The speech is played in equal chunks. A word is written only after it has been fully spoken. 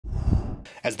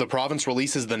As the province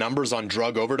releases the numbers on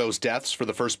drug overdose deaths for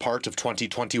the first part of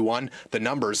 2021, the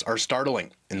numbers are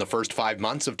startling. In the first 5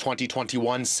 months of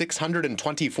 2021,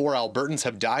 624 Albertans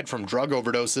have died from drug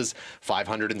overdoses,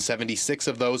 576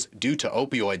 of those due to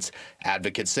opioids.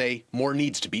 Advocates say more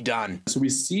needs to be done. So we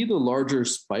see the larger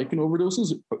spike in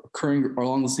overdoses occurring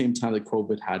along the same time that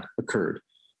COVID had occurred.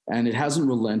 And it hasn't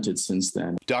relented since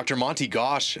then. Dr. Monty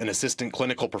Gosh, an assistant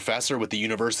clinical professor with the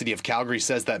University of Calgary,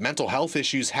 says that mental health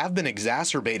issues have been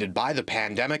exacerbated by the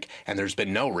pandemic and there's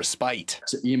been no respite.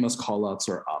 So EMS callouts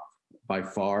are up by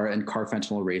far and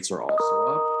carfentanil rates are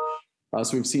also up.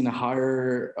 So we've seen a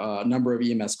higher number of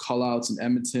EMS callouts in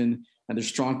Edmonton, and there's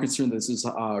strong concern that this is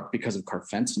because of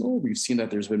carfentanil. We've seen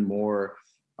that there's been more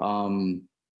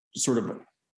sort of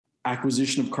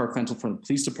acquisition of carfentanil from the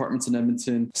police departments in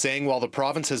Edmonton. Saying while the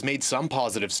province has made some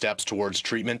positive steps towards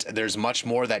treatment, there's much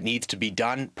more that needs to be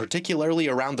done, particularly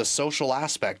around the social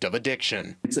aspect of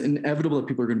addiction. It's inevitable that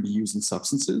people are going to be using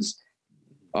substances,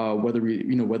 whether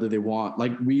they want,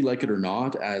 we like it or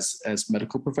not as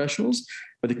medical professionals.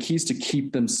 But the key is to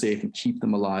keep them safe and keep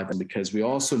them alive. And because we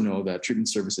also know that treatment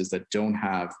services that don't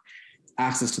have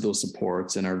access to those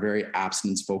supports and are very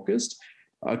abstinence focused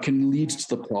can lead to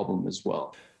the problem as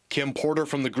well. Kim Porter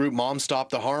from the group Mom Stop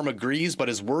the Harm agrees, but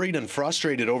is worried and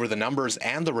frustrated over the numbers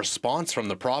and the response from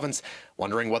the province,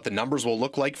 wondering what the numbers will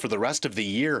look like for the rest of the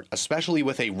year, especially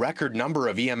with a record number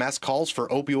of EMS calls for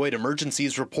opioid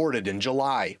emergencies reported in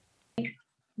July.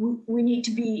 We need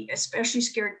to be especially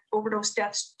scared. Overdose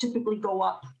deaths typically go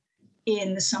up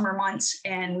in the summer months,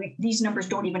 and these numbers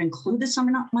don't even include the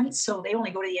summer months, so they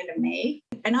only go to the end of May.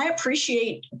 And I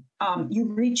appreciate you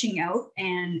reaching out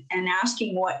and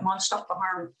asking what Mom Stop the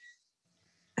Harm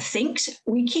thinks.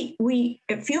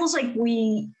 It feels like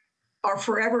we are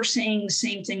forever saying the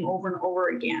same thing over and over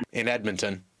again. In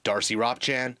Edmonton, Darcy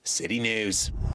Ropchan, City News.